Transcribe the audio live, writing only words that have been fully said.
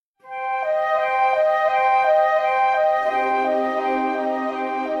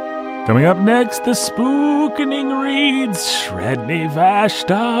Coming up next, the Spookening reads Sredni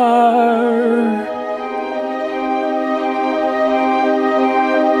Vashtar.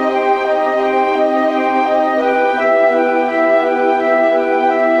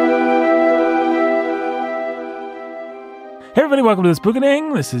 Hey everybody, welcome to the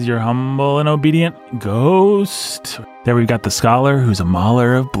Spookening. This is your humble and obedient ghost. There we've got the scholar who's a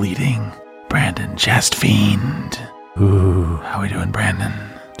mauler of bleeding, Brandon Chastfiend. Ooh, how we doing, Brandon?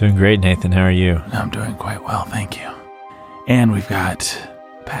 Doing great, Nathan. How are you? I'm doing quite well, thank you. And we've got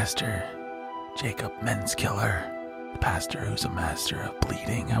Pastor Jacob Menskiller, the pastor who's a master of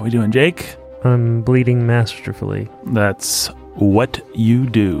bleeding. How we doing, Jake? I'm bleeding masterfully. That's what you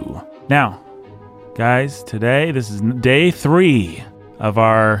do. Now, guys, today, this is day 3 of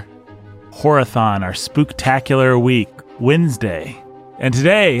our Horathon, our Spooktacular week, Wednesday. And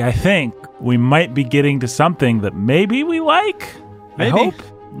today, I think we might be getting to something that maybe we like. Maybe. I hope.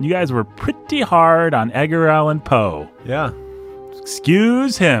 You guys were pretty hard on Edgar Allan Poe. Yeah.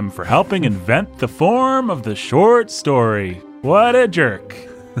 Excuse him for helping invent the form of the short story. What a jerk.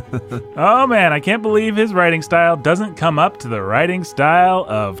 Oh man, I can't believe his writing style doesn't come up to the writing style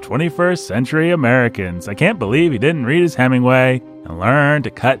of 21st century Americans. I can't believe he didn't read his Hemingway and learn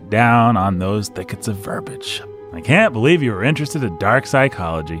to cut down on those thickets of verbiage. I can't believe you were interested in dark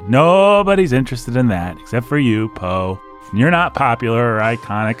psychology. Nobody's interested in that except for you, Poe. You're not popular or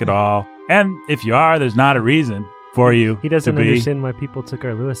iconic at all. And if you are, there's not a reason for you He doesn't to be. understand why people took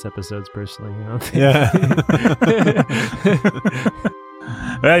our Lewis episodes personally. You know? Yeah.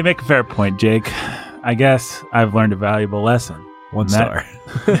 Well, you make a fair point, Jake. I guess I've learned a valuable lesson. 1 star.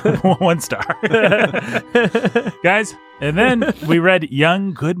 1 star. Guys, and then we read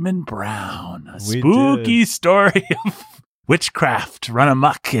Young Goodman Brown, a We spooky story of witchcraft run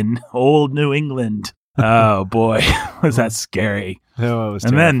amok in old New England. Oh boy, was that scary. Oh, it was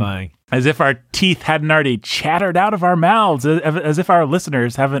And terrifying. then, as if our teeth hadn't already chattered out of our mouths, as if our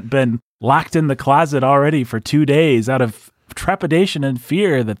listeners haven't been locked in the closet already for 2 days out of trepidation and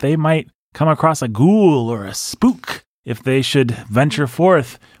fear that they might come across a ghoul or a spook if they should venture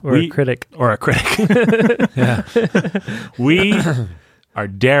forth. Or a critic. Or a critic. Yeah. We are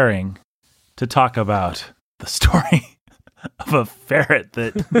daring to talk about the story of a ferret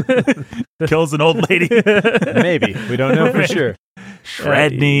that kills an old lady. Maybe. We don't know for sure.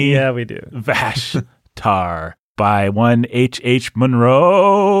 Sredni Yeah, we do. Vashtar by one H.H.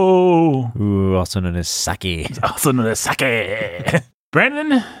 Munro. Ooh, also known as Saki. Also known as Sake.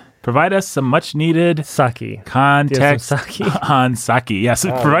 Brandon, provide us some much-needed Sake. context Do you have some sake? on Sake. Yes,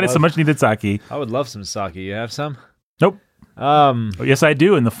 provide us some much-needed Sake. I would love some Saki. You have some? Nope. Oh, Yes, I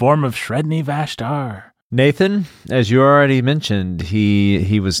do, in the form of Sredni Vashtar. Nathan, as you already mentioned,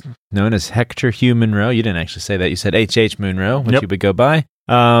 he was known as Hector Hugh Munro. You didn't actually say that. You said H.H. Munro, which Yep. he would go by.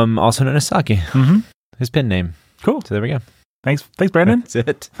 Also known as Saki. Mm-hmm. His pen name. Cool. So there we go. Thanks, Brandon. That's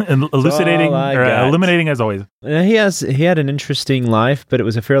it. Elucidating all I or got. illuminating as always. He had an interesting life, but it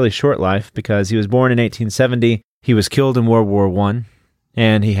was a fairly short life because he was born in 1870. He was killed in World War I,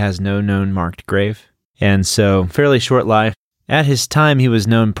 and he has no known marked grave. And so, fairly short life. At his time, he was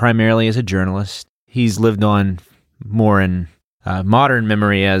known primarily as a journalist. He's lived on more in modern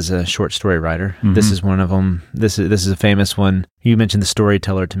memory as a short story writer. Mhm. This is one of them. This is a famous one. You mentioned the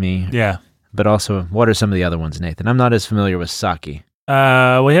storyteller to me. Yeah. But also, what are some of the other ones, Nathan? I'm not as familiar with Saki. We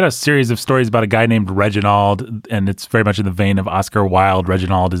had a series of stories about a guy named Reginald, and it's very much in the vein of Oscar Wilde.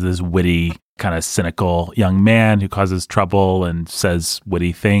 Reginald is this witty, kind of cynical young man who causes trouble and says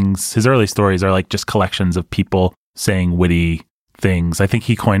witty things. His early stories are like just collections of people saying witty things. I think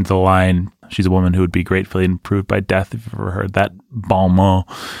he coined the line, "She's a woman who would be gratefully improved by death." If you've ever heard that bon mot,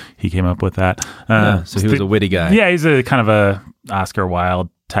 he came up with that. So he was a witty guy. Yeah, he's a kind of a Oscar Wilde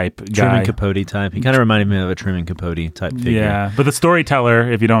type guy. Truman Capote type. He kind of reminded me of a Truman Capote type figure. Yeah, but the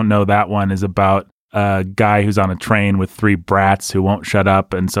storyteller, if you don't know that one, is about a guy who's on a train with 3 brats who won't shut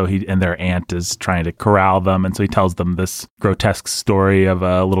up, and so and their aunt is trying to corral them, and so he tells them this grotesque story of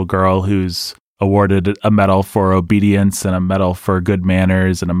a little girl who's awarded a medal for obedience and a medal for good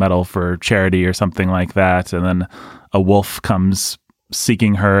manners and a medal for charity or something like that, and then a wolf comes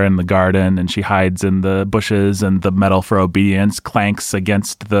seeking her in the garden, and she hides in the bushes, and the medal for obedience clanks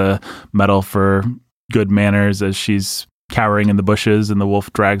against the medal for good manners as she's cowering in the bushes, and the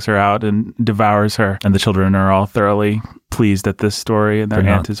wolf drags her out and devours her. And the children are all thoroughly pleased at this story, and their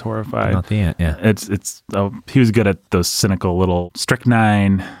aunt is horrified. Not the aunt, yeah. He was good at those cynical little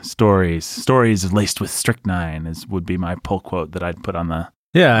strychnine stories. Stories laced with strychnine would be my pull quote that I'd put on the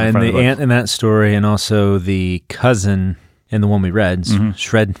Yeah, and front the of the book. aunt in that story, and also the cousin in the one we read, Mhm.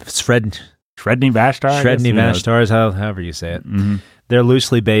 Sredni Sredni Vashtar. Vashtar is however you say it. Mm-hmm. they're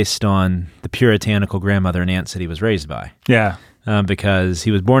loosely based on the puritanical grandmother and aunts that he was raised by. Yeah. Because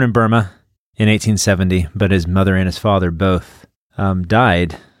he was born in Burma in 1870, but his mother and his father both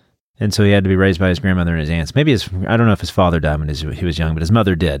died, and so he had to be raised by his grandmother and his aunts. Maybe I don't know if his father died when he was young, but his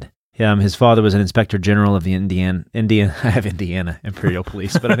mother did. His father was an inspector general of the Indiana Imperial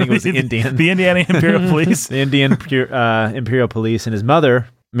Police, but I think it was the Indiana Imperial Police. The Indian Imperial Police, and his mother,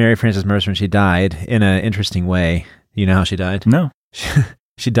 Mary Frances Mercer, and she died in an interesting way. You know how she died? No.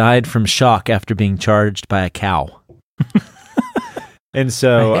 She died from shock after being charged by a cow. And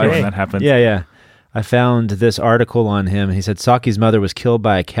so when that happened. Yeah. I found this article on him. He said, Saki's mother was killed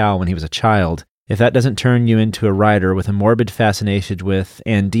by a cow when he was a child. If that doesn't turn you into a writer with a morbid fascination with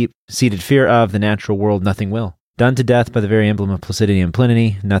and deep-seated fear of the natural world, nothing will. Done to death by the very emblem of placidity and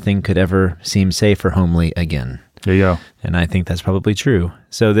plenty, nothing could ever seem safe or homely again. There you go. And I think that's probably true.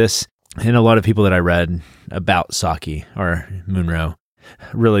 So this, and a lot of people that I read about Saki or Munro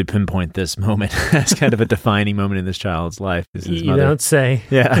really pinpoint this moment as kind of a defining moment in this child's life. Is his You mother. don't say.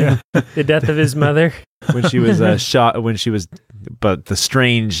 Yeah. The death of his mother. When she was but the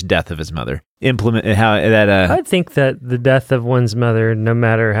strange death of his mother. I think that the death of one's mother, no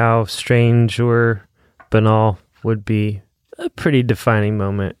matter how strange or banal, would be a pretty defining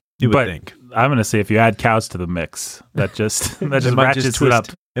moment. You would think. I'm going to say if you add cows to the mix, that just ratchets it up.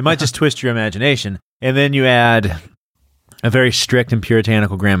 It might just twist your imagination. And then you add a very strict and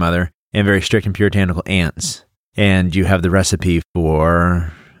puritanical grandmother and very strict and puritanical aunts. And you have the recipe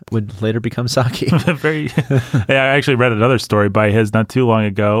for would later become Saki. I actually read another story by his not too long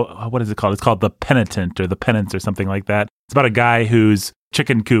ago. What is it called? It's called The Penitent or The Penance or something like that. It's about a guy whose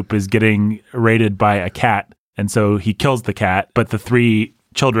chicken coop is getting raided by a cat. And so he kills the cat, but the 3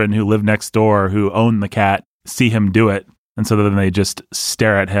 children who live next door who own the cat see him do it. And so then they just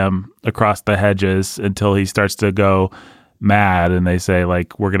stare at him across the hedges until he starts to go mad, and they say,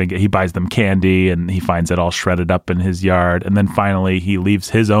 like, he buys them candy, and he finds it all shredded up in his yard. And then finally he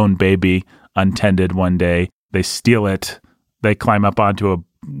leaves his own baby untended one day. They steal it. They climb up onto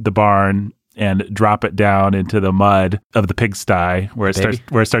the barn and drop it down into the mud of the pigsty where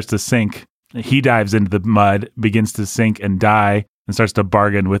it starts to sink. He dives into the mud, begins to sink and die, and starts to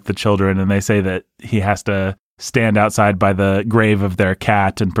bargain with the children. And they say that he has to stand outside by the grave of their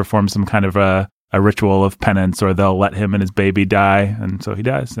cat and perform some kind of a ritual of penance, or they'll let him and his baby die. And so he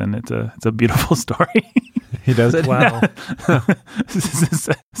dies, and it's a beautiful story. He does it? Wow.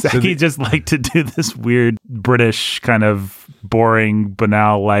 Saki just liked to do this weird British kind of boring,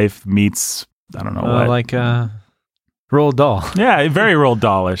 banal life meets, I don't know what. Like Roald Dahl. Yeah, very Roald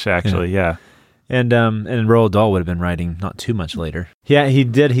Dahl-ish, actually, yeah. And Roald Dahl would have been writing not too much later. Yeah, he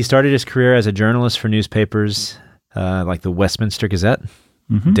did. He started his career as a journalist for newspapers like the Westminster Gazette,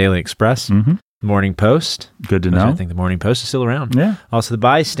 Daily Express, Morning Post. Good to know. I think the Morning Post is still around. Yeah. Also the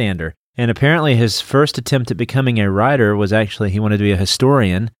Bystander. And apparently his first attempt at becoming a writer was actually he wanted to be a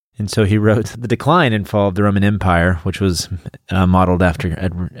historian. And so he wrote The Decline and Fall of the Roman Empire, which was modeled after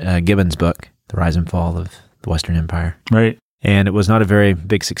Gibbon's book, The Rise and Fall of the Western Empire. Right. And it was not a very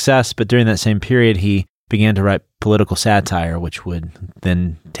big success, but during that same period, he began to write political satire, which would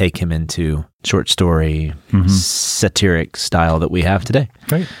then take him into short story, satiric style that we have today.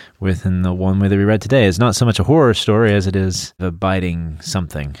 Right. Within the one way that we read today is not so much a horror story as it is a biting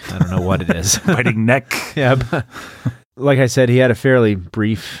something. I don't know what it is. Biting neck. Yeah. But like I said, he had a fairly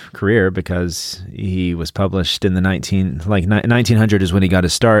brief career because he was published in the 1900 is when he got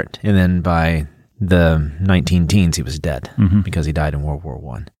his start, and then by the 19-teens he was dead because he died in World War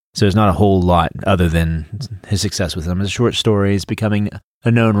I. So there's not a whole lot other than his success with them as short stories, becoming a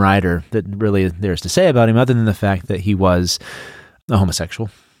known writer, that really there's to say about him other than the fact that he was a homosexual.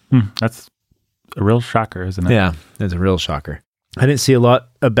 That's a real shocker, isn't it? Yeah, it's a real shocker. I didn't see a lot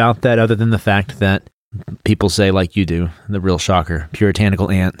about that other than the fact that people say, like you do, the real shocker,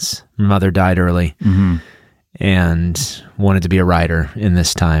 puritanical aunts, mother died early, and wanted to be a writer in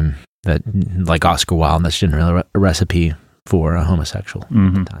this time, that like Oscar Wilde, that's generally a recipe for a homosexual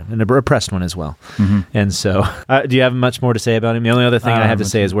at the time, and a repressed one as well. And so, do you have much more to say about him? The only other thing I have to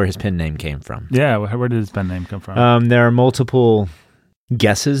say is where his pen name came from. Yeah, where did his pen name come from? There are multiple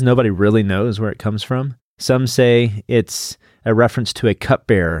guesses. Nobody really knows where it comes from. Some say it's a reference to a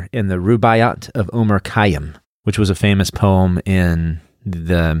cupbearer in the Rubaiyat of Omar Khayyam, which was a famous poem in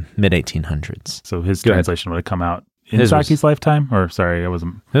the mid-1800s. So his translation would have come out in Saki's lifetime? Or, sorry, I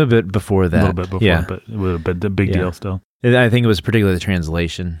wasn't... A little bit before that. A little bit before, but it would have been a big deal still. I think it was particularly the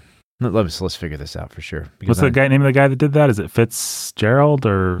translation. Let's figure this out for sure. What's the name of the guy that did that? Is it Fitzgerald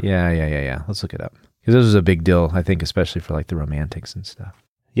or... Yeah. Let's look it up. Because this was a big deal, I think, especially for like the Romantics and stuff.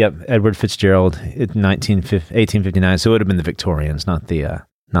 Yep, Edward Fitzgerald, 1859. So it would have been the Victorians, not the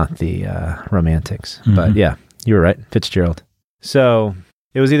Romantics. Mm-hmm. But yeah, you were right, Fitzgerald. So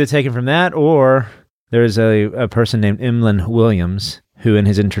it was either taken from that, or there's a person named Emlyn Williams who, in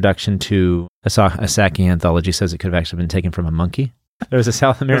his introduction to a Saki anthology, says it could have actually been taken from a monkey. There was a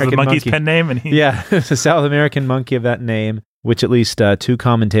South American monkey. monkey's pen name, yeah, there's a South American monkey of that name, which at least two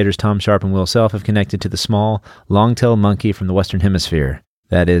commentators, Tom Sharp and Will Self, have connected to the small, long-tailed monkey from the Western Hemisphere.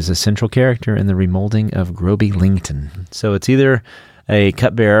 That is a central character in the remolding of Groby Langton. So it's either a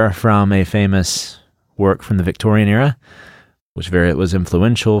cupbearer from a famous work from the Victorian era, which was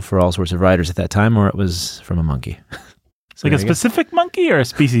influential for all sorts of writers at that time, or it was from a monkey. So like a specific monkey or a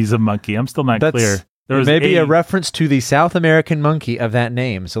species of monkey? I'm still not clear. There may be a reference to the South American monkey of that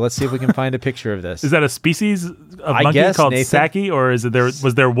name. So let's see if we can find a picture of this. Is that a species of monkey called Saki, or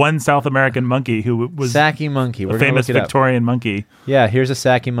was there one South American monkey who was Saki monkey? We're a famous Victorian monkey? Yeah, here's a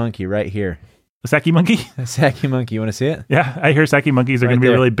Saki monkey right here. A Saki monkey? A Saki monkey. You want to see it? Yeah, I hear Saki monkeys are going to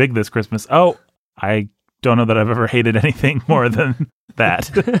be really big this Christmas. Oh, I don't know that I've ever hated anything more than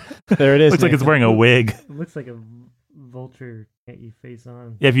that. There it is. Looks like it's wearing a wig. It looks like a vulture can't you face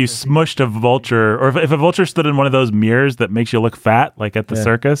on. Yeah, if you smushed a vulture, or if a vulture stood in one of those mirrors that makes you look fat, like at the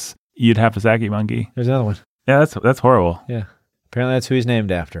circus, you'd have a Saki monkey. There's another one. Yeah, that's horrible. Yeah. Apparently that's who he's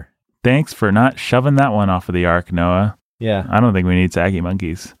named after. Thanks for not shoving that one off of the ark, Noah. Yeah. I don't think we need Saki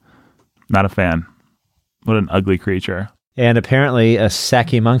monkeys. Not a fan. What an ugly creature. And apparently a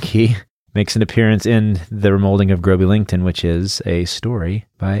Saki monkey makes an appearance in the remolding of Groby Langton, which is a story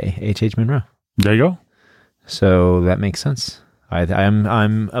by H.H. Munro. There you go. So that makes sense.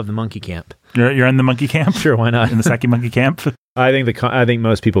 I'm of the monkey camp. You're in the monkey camp? Sure, why not? In the Saki monkey camp? I think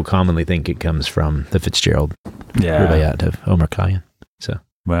most people commonly think it comes from the Fitzgerald Rubaiyat of Omar Khayyam. So,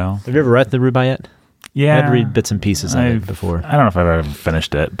 well, have you ever read the Rubaiyat? Yeah, I had to read bits and pieces of it before. I don't know if I've ever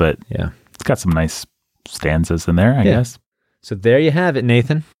finished it, but yeah, it's got some nice stanzas in there, I guess. So there you have it,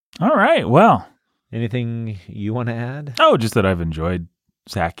 Nathan. All right. Well, anything you want to add? Oh, just that I've enjoyed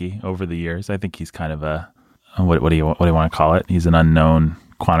Saki over the years. I think he's kind of a what do you want to call it? He's an unknown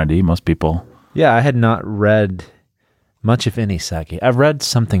quantity. Most people. Yeah, I had not read much, if any, Saki. I've read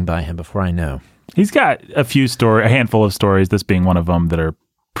something by him before, I know. He's got a handful of stories, this being one of them, that are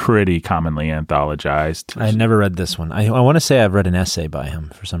pretty commonly anthologized. I never read this one. I want to say I've read an essay by him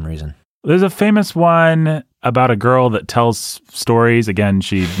for some reason. There's a famous one about a girl that tells stories. Again,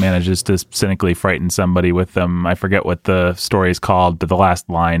 she manages to cynically frighten somebody with them. I forget what the story is called, but the last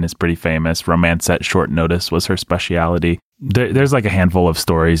line is pretty famous. Romance at short notice was her specialty. There's like a handful of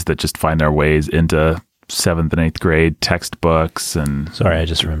stories that just find their ways into 7th and 8th grade textbooks and... Sorry, I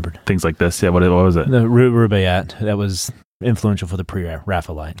just remembered. Things like this. Yeah, what was it? The Rubaiyat. That was influential for the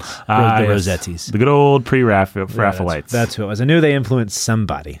pre-Raphaelites. The Rossettis. The good old pre-Raphaelites. That's who it was. I knew they influenced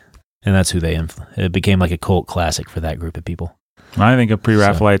somebody. And that's who it became like a cult classic for that group of people. When I think of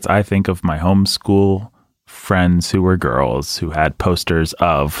pre-Raphaelites, I think of my homeschool friends who were girls who had posters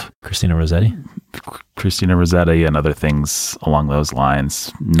of Christina Rossetti and other things along those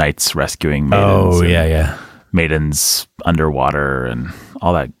lines. Knights rescuing maidens. Oh, yeah. Maidens underwater and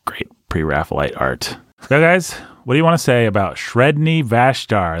all that great pre-Raphaelite art. So guys, what do you want to say about Sredni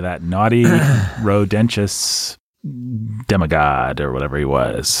Vashtar, that naughty rodentious demigod or whatever he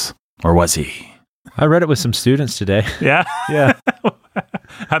was? Or was he? I read it with some students today. Yeah? Yeah.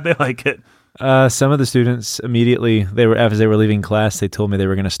 How'd they like it? Some of the students immediately, as they were leaving class, they told me they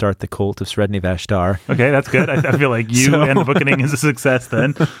were going to start the cult of Sredni Vashtar. Okay, that's good. I feel like you and the bookening is a success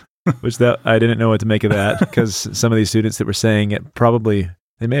then. I didn't know what to make of that, because some of these students that were saying it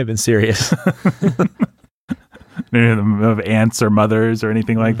they may have been serious. Of aunts or mothers or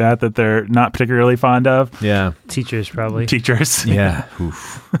anything like that they're not particularly fond of. Yeah. Teachers, probably. Teachers. Yeah.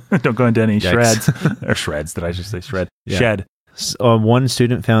 Don't go into any shreds. Or shreds, did I just say shred? Yeah. Shed. One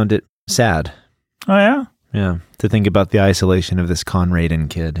student found it sad. Oh, yeah? Yeah. To think about the isolation of this Conradin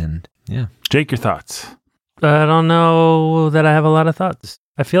kid. And yeah. Jake, your thoughts? I don't know that I have a lot of thoughts.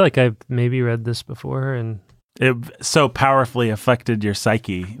 I feel like I've maybe read this before, and it so powerfully affected your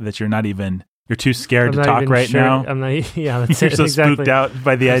psyche that you're too scared to talk right now. I'm not. Yeah, that's You're it. so Exactly. spooked out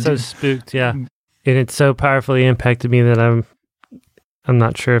by the idea. So spooked, yeah. And it so powerfully impacted me that I'm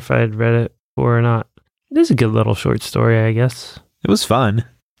not sure if I had read it before or not. It is a good little short story, I guess. It was fun.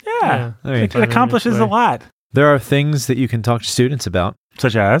 Yeah. I mean, it accomplishes a lot. There are things that you can talk to students about.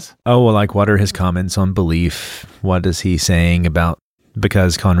 Such as? Oh, well, like what are his comments on belief? What is he saying about,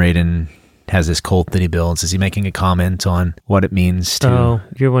 because Conradin has this cult that he builds, is he making a comment on what it means to... Oh,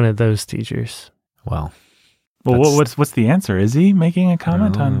 you're one of those teachers. Well, Well, what's the answer? Is he making a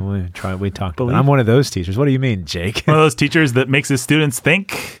comment on? We talked about it. I'm one of those teachers. What do you mean, Jake? One of those teachers that makes his students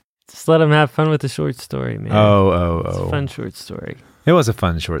think. Just let him have fun with the short story, man. It's a fun short story. It was a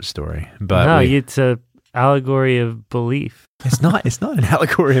fun short story, but no, it's a allegory of belief. It's not an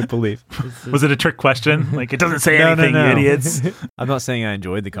allegory of belief. Was it a trick question? Like, it doesn't say anything, no. you idiots. I'm not saying I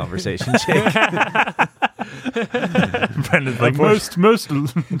enjoyed the conversation, Jake. Brendan's like, most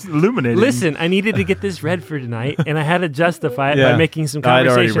illuminating. Listen, I needed to get this read for tonight, and I had to justify it by making some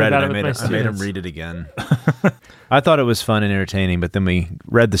conversation about it with my students. I made him read it again. I thought it was fun and entertaining, but then we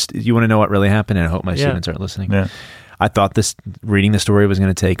read you want to know what really happened? And I hope my students aren't listening. Yeah. I thought reading the story was going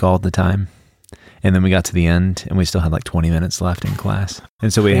to take all the time. And then we got to the end, and we still had like 20 minutes left in class.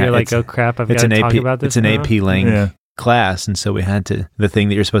 And so you're like, oh crap, I've got to talk about this. It's an AP Lang class, and so we had to. The thing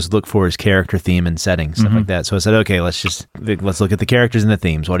that you're supposed to look for is character, theme, and setting, stuff like that. So I said, okay, let's look at the characters and the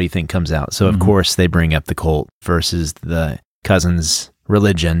themes. What do you think comes out? So of course they bring up the cult versus the cousin's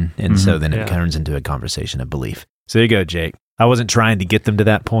religion, and so then it turns into a conversation of belief. So there you go, Jake. I wasn't trying to get them to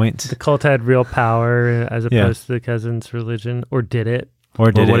that point. The cult had real power as opposed to the cousin's religion, or did it?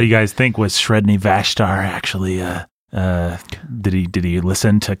 What do you guys think? Was Sredni Vashtar actually? Did he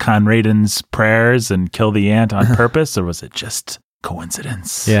listen to Conradin's prayers and kill the ant on purpose, or was it just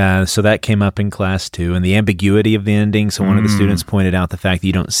coincidence? Yeah, so that came up in class too, and the ambiguity of the ending. So one of the students pointed out the fact that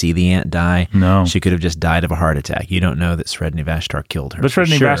you don't see the ant die. No, she could have just died of a heart attack. You don't know that Sredni Vashtar killed her. But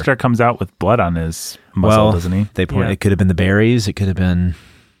Sredni Vashtar comes out with blood on his muzzle, doesn't he? It could have been the berries. It could have been.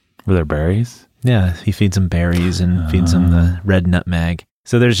 Were there berries? Yeah, he feeds them berries and feeds them the red nutmeg.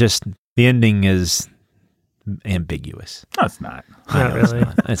 So there's just, the ending is ambiguous. No, it's not. Not really.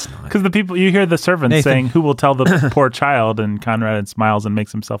 It's not. Because the people, you hear the servants saying, who will tell the poor child? And Conrad smiles and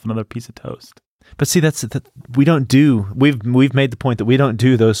makes himself another piece of toast. But see, we've made the point that we don't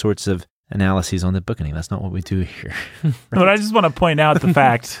do those sorts of analyses on the book ending. That's not what we do here. Right? But I just want to point out the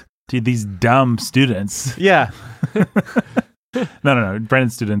fact to these dumb students. Yeah. No.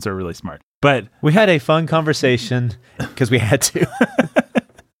 Brendan's students are really smart. But we had a fun conversation because we had to.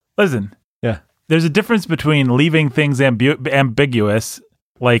 Listen. Yeah. There's a difference between leaving things ambiguous,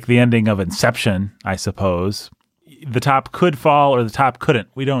 like the ending of Inception, I suppose. The top could fall or the top couldn't.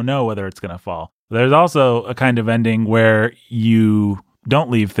 We don't know whether it's going to fall. There's also a kind of ending where you don't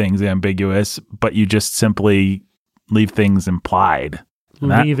leave things ambiguous, but you just simply leave things implied.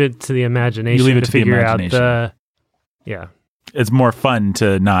 Leave it to the imagination. You leave it to figure out the. Yeah. It's more fun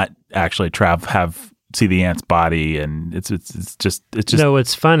to not actually see the ant's body, and it's just. No,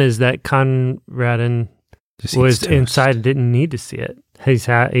 what's fun is that Conradin was inside and didn't need to see it.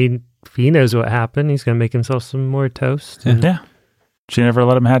 He knows what happened. He's going to make himself some more toast. Yeah. She never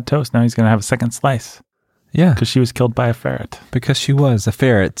let him have toast. Now he's going to have a second slice. Yeah. Because she was killed by a ferret. Because she was a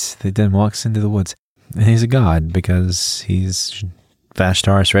ferret that then walks into the woods. And he's a god because he's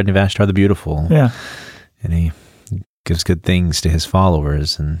Sredni Vashtar the Beautiful. Yeah. And he gives good things to his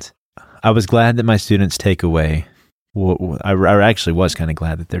followers. And I was glad that my students' takeaway, I actually was kind of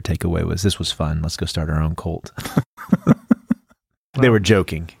glad that their takeaway was, this was fun. Let's go start our own cult. They were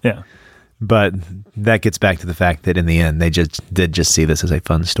joking. Yeah. But that gets back to the fact that in the end, they did see this as a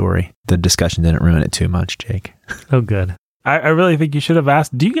fun story. The discussion didn't ruin it too much, Jake. Oh, good. I really think you should have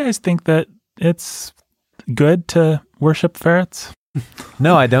asked, do you guys think that it's good to worship ferrets?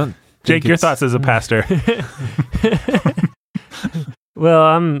 No, I don't. Jake, your thoughts as a pastor. Well,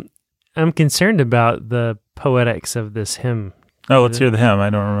 I'm concerned about the poetics of this hymn. Oh, let's hear the hymn.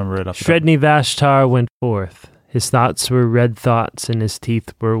 I don't remember it. Sredni Vashtar went forth. His thoughts were red thoughts, and his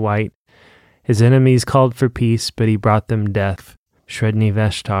teeth were white. His enemies called for peace, but he brought them death. Sredni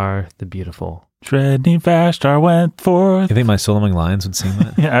Vashtar, the beautiful. Sredni Vashtar went forth. You think my Solomon Lions would sing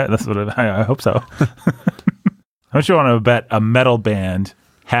that? Yeah, that's what I hope so. How much you want to bet a metal band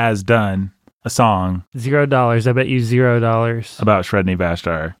has done a song? $0. I bet you $0. About Sredni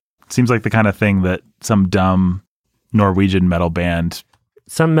Vashtar. Seems like the kind of thing that some dumb Norwegian metal band.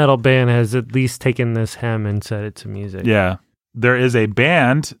 Some metal band has at least taken this hymn and set it to music. Yeah. There is a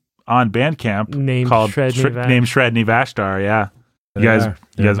band on Bandcamp named Sredni Vashtar. Yeah. They're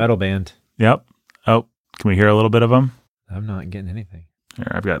a metal band. Yep. Oh, can we hear a little bit of them? I'm not getting anything. Here,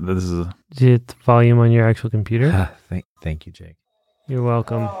 I've got this. Is Did you hit the volume on your actual computer? Thank you, Jake. You're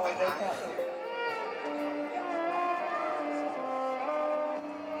welcome. All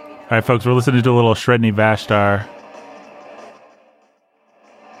right, folks, we're listening to a little Sredni Vashtar.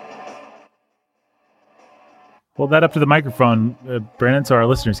 Hold that up to the microphone, Brandon, so our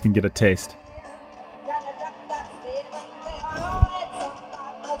listeners can get a taste.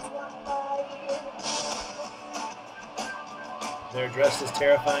 They're dressed as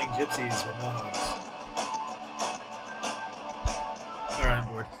terrifying gypsies or monks.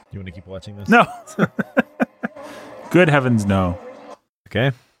 You want to keep watching this? No. Good heavens, no.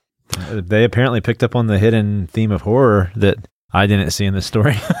 Okay. They apparently picked up on the hidden theme of horror that I didn't see in this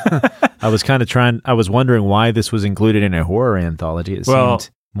story. I was wondering why this was included in a horror anthology. It seemed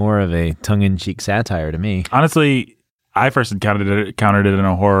more of a tongue-in-cheek satire to me. Honestly, I first encountered it in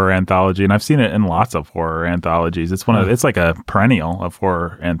a horror anthology, and I've seen it in lots of horror anthologies. It's it's like a perennial of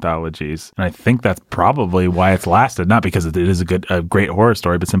horror anthologies, and I think that's probably why it's lasted. Not because it is a great horror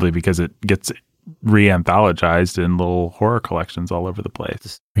story, but simply because it gets re-anthologized in little horror collections all over the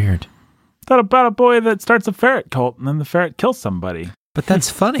place. Weird. Thought about a boy that starts a ferret cult, and then the ferret kills somebody. But that's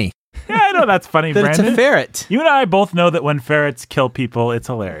funny. Yeah, I know that's funny, that Brandon. It's a ferret. You and I both know that when ferrets kill people, it's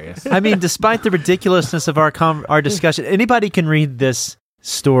hilarious. I mean, despite the ridiculousness of our discussion, anybody can read this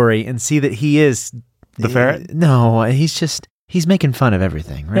story and see that he is... The ferret? No, he's making fun of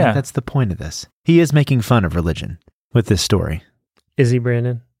everything, right? Yeah. That's the point of this. He is making fun of religion with this story. Is he,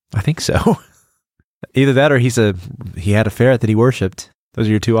 Brandon? I think so. Either that or he had a ferret that he worshipped. Those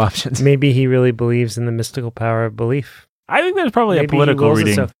are your two options. Maybe he really believes in the mystical power of belief. I think there's probably a political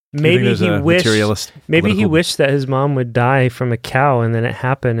reading. Maybe he wished. Maybe he political... wished that his mom would die from a cow, and then it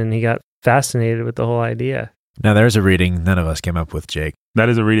happened, and he got fascinated with the whole idea. Now there's a reading none of us came up with, Jake. That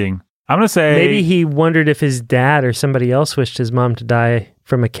is a reading. I'm going to say... Maybe he wondered if his dad or somebody else wished his mom to die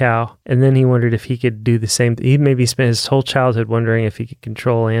from a cow, and then he wondered if he could do the same. He maybe spent his whole childhood wondering if he could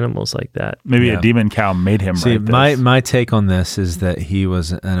control animals like that. Maybe a demon cow made him write this. My take on this is that he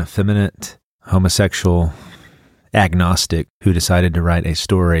was an effeminate, homosexual, agnostic who decided to write a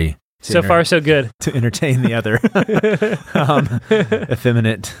story. So far, so good. To entertain the other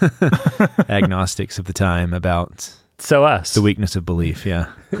effeminate agnostics of the time about the weakness of belief. Yeah.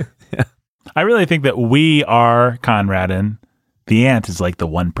 I really think that we are Conrad, and the ant is like the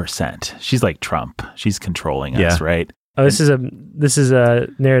 1%. She's like Trump. She's controlling us, right? Oh, this is a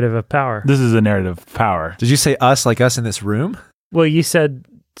narrative of power. This is a narrative of power. Did you say us, like us in this room? Well, you said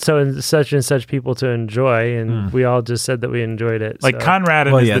so and such people to enjoy, and we all just said that we enjoyed it. Like Conrad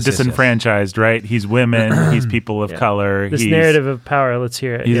is the disenfranchised, right? He's women, he's people of color. This narrative of power, let's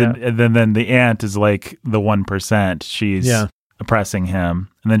hear it. And then the ant is like the 1%. She's oppressing him.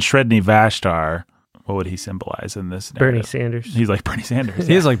 And then Sredni Vashtar, what would he symbolize in this narrative? Bernie Sanders. He's like Bernie Sanders.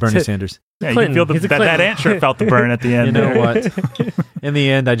 He is like Bernie Sanders. Yeah, you can feel that ant sure felt the burn at the end. You know what? In the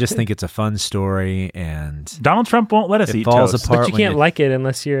end, I just think it's a fun story, and Donald Trump won't let us eat falls toast. apart. But you can't like it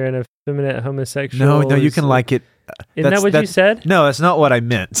unless you're an effeminate homosexual. No, you can like it. Isn't that what you said? No, that's not what I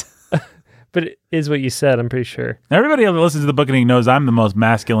meant. But it is what you said, I'm pretty sure. Everybody who listens to the Bookening knows I'm the most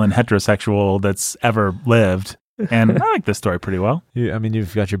masculine heterosexual that's ever lived. And I like this story pretty well.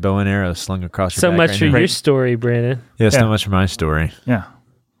 You've got your bow and arrow slung across your back. So much for your story, Brandon. Yeah, so much for my story. Yeah.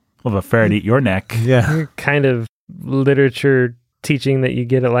 We'll have a ferret eat your neck. Yeah. Your kind of literature teaching that you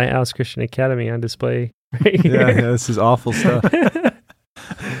get at Lighthouse Christian Academy on display right here. Yeah, this is awful stuff.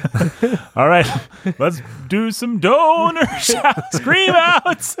 All right, let's do some donor scream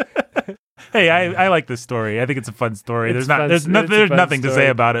outs. Hey, I like this story. I think it's a fun story. There's nothing to say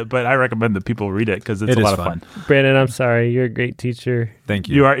about it, but I recommend that people read it because it's a lot of fun. Brandon, I'm sorry. You're a great teacher. Thank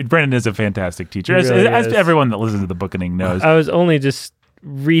you. Brandon is a fantastic teacher, as everyone that listens to the Bookening knows. I was only just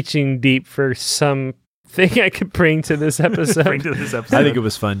reaching deep for something I could bring to this episode. I think it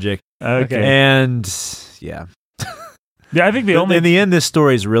was fun, Jake. Okay. And yeah. Yeah, I think in the end, this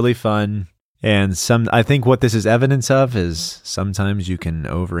story is really fun. And I think what this is evidence of is sometimes you can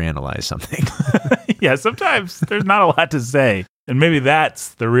overanalyze something. Yeah, sometimes there's not a lot to say. And maybe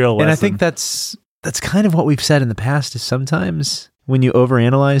that's the real lesson. And I think that's kind of what we've said in the past is sometimes when you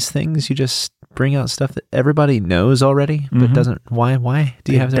overanalyze things, you just bring out stuff that everybody knows already, but doesn't. Why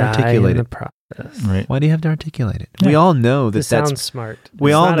do you have to articulate it? Right. Why do you have to articulate it? Yeah. We all know that sounds smart.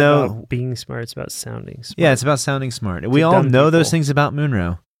 We all know about being smart. It's about sounding smart. Yeah, it's about sounding smart. We all know those things about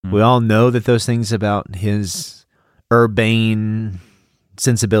Munro. We all know that those things about his urbane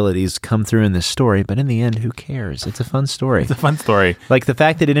sensibilities come through in this story, but in the end, who cares? It's a fun story. It's a fun story. Like the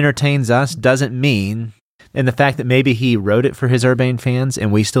fact that it entertains us doesn't mean, and the fact that maybe he wrote it for his urbane fans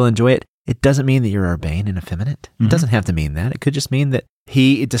and we still enjoy it, it doesn't mean that you're urbane and effeminate. It doesn't have to mean that. It could just mean that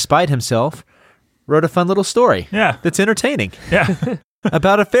he, despite himself, wrote a fun little story. Yeah. That's entertaining. Yeah.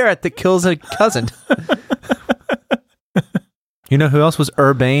 About a ferret that kills a cousin. You know who else was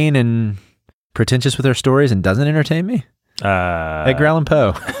urbane and pretentious with their stories and doesn't entertain me? Edgar Allan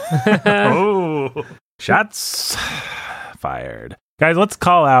Poe. Oh, shots fired. Guys, let's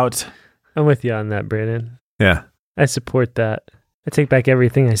call out. I'm with you on that, Brandon. Yeah. I support that. I take back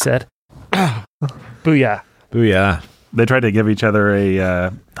everything I said. Booyah. Booyah. They tried to give each other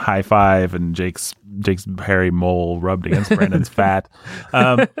a high five, and Jake's hairy mole rubbed against Brandon's fat.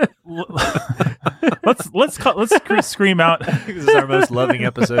 Let's scream out. This is our most loving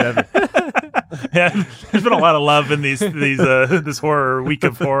episode ever. Yeah, there's been a lot of love in these this horror week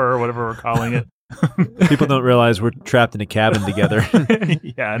of horror, or whatever we're calling it. People don't realize we're trapped in a cabin together.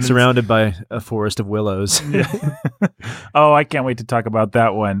 Yeah, and surrounded by a forest of willows. Yeah. Oh, I can't wait to talk about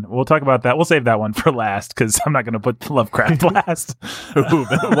that one. We'll talk about that. We'll save that one for last because I'm not going to put Lovecraft last. Ooh,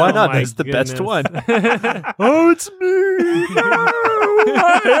 why not? That's the goodness. best one. Oh, it's me. No,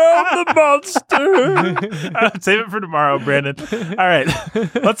 I am the monster. Save it for tomorrow, Brandon. All right.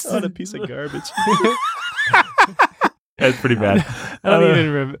 Let's. What a piece of garbage. That's pretty bad. I don't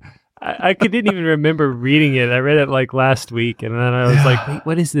even remember. I didn't even remember reading it. I read it like last week, and then I was like, wait,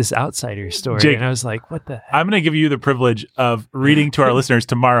 what is this outsider story? Jake, and I was like, what the heck? I'm going to give you the privilege of reading to our listeners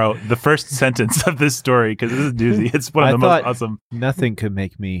tomorrow the first sentence of this story because this is a doozy. It's one of the most awesome. Nothing could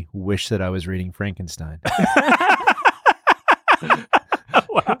make me wish that I was reading Frankenstein. Wow.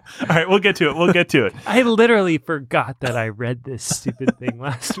 All right, we'll get to it. I literally forgot that I read this stupid thing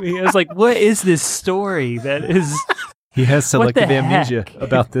last week. I was like, what is this story that is... He has selective the amnesia heck?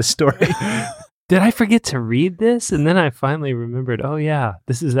 about this story. Did I forget to read this? And then I finally remembered, oh yeah,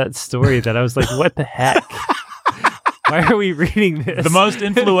 this is that story that I was like, what the heck? Why are we reading this? The most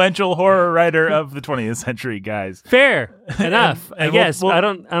influential horror writer of the 20th century, guys. Fair enough. And I guess I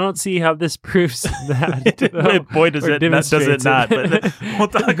don't see how this proves that. Boy, does or it not, does it demonstrates not? it. But we'll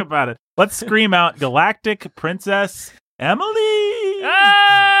talk about it. Let's scream out Galactic Princess Emily.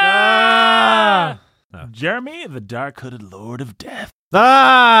 Ah! Oh. Jeremy, the dark-hooded Lord of Death.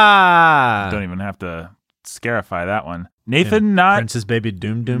 Don't even have to scarify that one. Nathan, not Princess Baby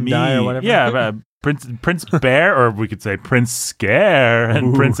Doom me. Die or whatever. Yeah, Prince Bear, or we could say Prince Scare, and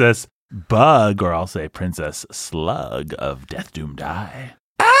Ooh. Princess Bug, or I'll say Princess Slug of Death Doom Die.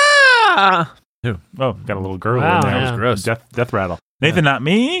 Who? Oh, got a little girl Wow, in there. yeah. That was gross. Death rattle. Nathan, not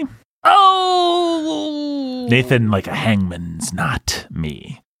me. Oh! Nathan, like a hangman's not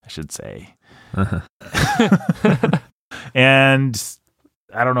me, I should say. Uh-huh. And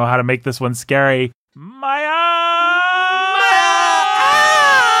I don't know how to make this one scary.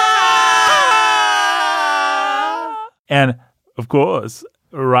 And of course,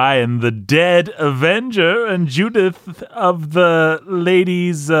 Ryan, the dead Avenger, and Judith of the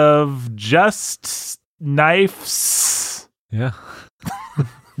Ladies of Just Knives. Yeah.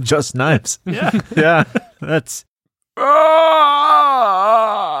 Just knives. Yeah. Yeah. That's.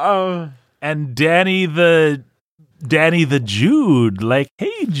 And Danny the Jude, like,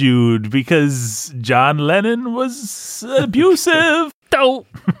 hey Jude, because John Lennon was abusive. Don't.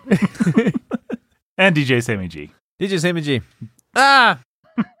 And DJ Sammy G. DJ Sammy G. Okay.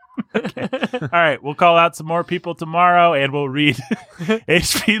 All right, we'll call out some more people tomorrow, and we'll read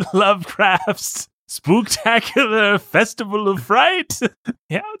H.P. Lovecraft's Spooktacular Festival of Fright, The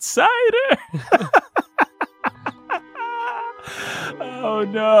Outsider. Oh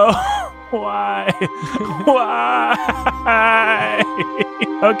no. Why?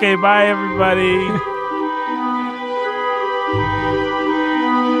 Okay, bye everybody.